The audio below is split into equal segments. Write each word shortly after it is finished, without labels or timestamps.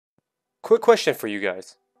Quick question for you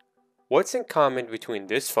guys. What's in common between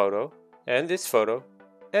this photo and this photo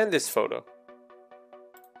and this photo?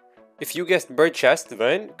 If you guessed bird chest,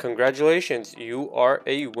 then congratulations, you are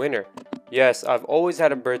a winner. Yes, I've always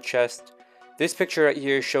had a bird chest. This picture right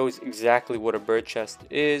here shows exactly what a bird chest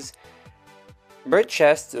is. Bird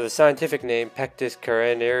chest, the scientific name, Pectus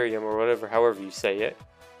carinarium or whatever, however you say it,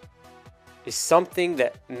 is something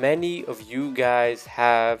that many of you guys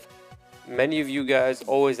have. Many of you guys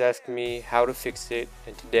always ask me how to fix it,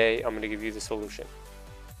 and today I'm going to give you the solution.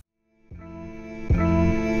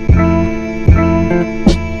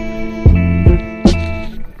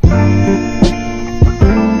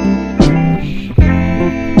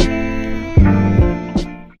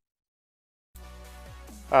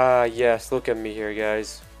 Yes, look at me here,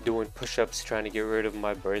 guys, doing push-ups trying to get rid of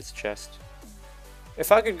my bird's chest.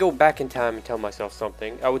 If I could go back in time and tell myself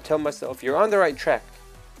something, I would tell myself, you're on the right track.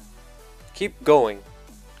 Keep going.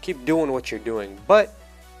 Keep doing what you're doing. But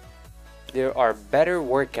there are better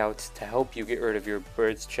workouts to help you get rid of your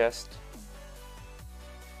bird's chest.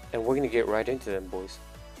 And we're going to get right into them, boys.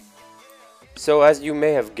 So as you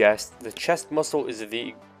may have guessed, the chest muscle is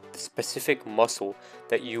the specific muscle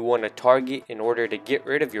that you want to target in order to get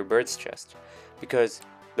rid of your bird's chest. Because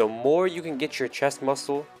the more you can get your chest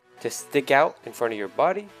muscle to stick out in front of your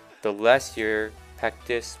body, the less your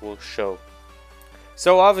pectus will show.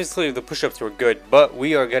 So obviously the push-ups were good, but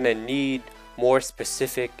we are going to need more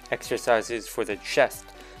specific exercises for the chest.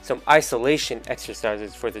 Some isolation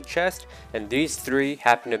exercises for the chest, and these three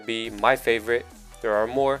happen to be my favorite. There are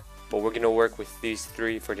more, but we're going to work with these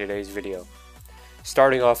three for today's video.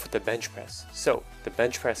 Starting off with the bench press. So, the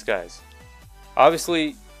bench press, guys.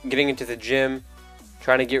 Obviously, getting into the gym,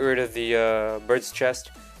 trying to get rid of the bird's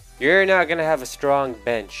chest, you're not going to have a strong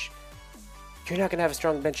bench. You're not going to have a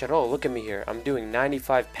strong bench at all. Look at me here. I'm doing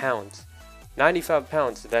 95 pounds. 95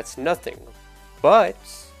 pounds, that's nothing. But,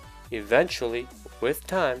 eventually, with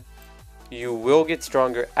time, you will get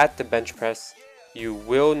stronger at the bench press. You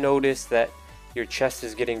will notice that your chest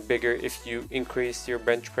is getting bigger if you increase your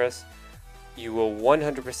bench press. You will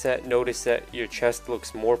 100% notice that your chest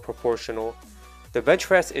looks more proportional. The bench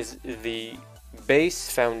press is the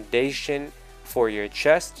base foundation for your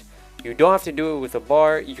chest. You don't have to do it with a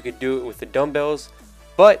bar, you could do it with the dumbbells,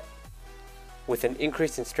 but with an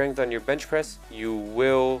increase in strength on your bench press, you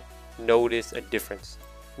will notice a difference.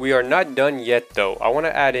 We are not done yet though. I want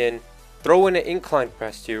to throw in an incline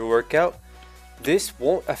press to your workout. This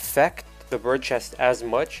won't affect the bird chest as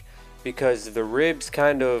much because the ribs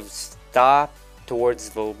kind of stop towards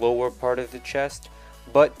the lower part of the chest,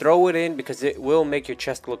 but throw it in because it will make your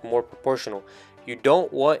chest look more proportional. You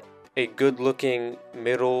don't want a good looking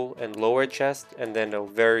middle and lower chest and then a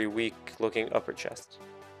very weak looking upper chest.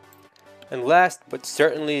 And last but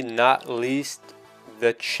certainly not least,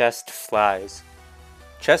 the chest flies.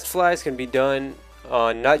 Chest flies can be done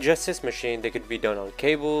on not just this machine, they could be done on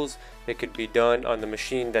cables, they could be done on the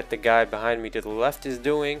machine that the guy behind me to the left is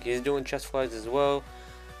doing. He's doing chest flies as well.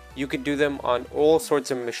 You could do them on all sorts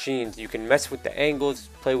of machines. You can mess with the angles,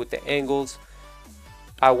 play with the angles.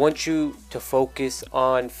 I want you to focus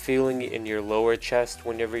on feeling it in your lower chest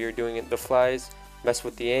whenever you're doing the flies. Mess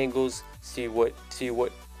with the angles, see what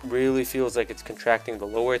really feels like it's contracting the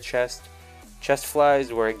lower chest. Chest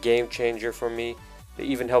flies were a game changer for me. They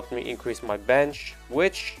even helped me increase my bench,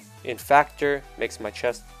 which in factor makes my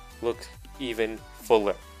chest look even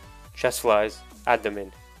fuller. Chest flies, add them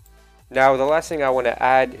in. Now the last thing I want to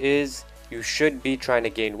add is you should be trying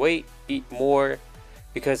to gain weight, eat more,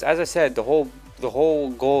 because as I said, the whole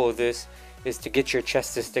goal of this is to get your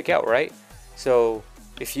chest to stick out, right? So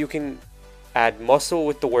if you can add muscle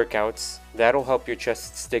with the workouts, that'll help your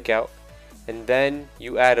chest stick out. And then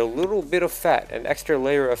you add a little bit of fat, an extra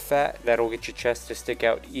layer of fat, that'll get your chest to stick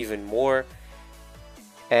out even more.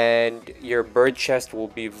 And your bird chest will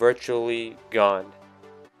be virtually gone.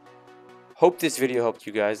 Hope this video helped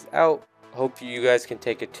you guys out. Hope you guys can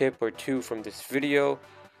take a tip or two from this video.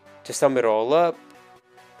 To sum it all up,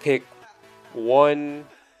 pick one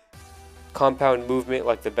compound movement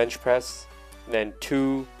like the bench press, then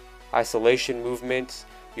 2 isolation movements.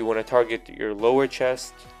 You want to target your lower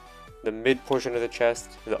chest, the mid portion of the chest,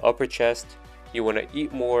 the upper chest. You want to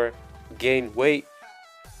eat more, gain weight.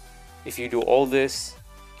 If you do all this,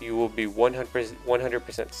 you will be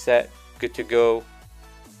 100% set, good to go.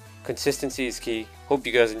 Consistency is key. Hope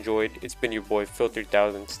you guys enjoyed. It's been your boy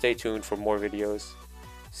Phil3000. Stay tuned for more videos.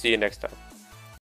 See you next time.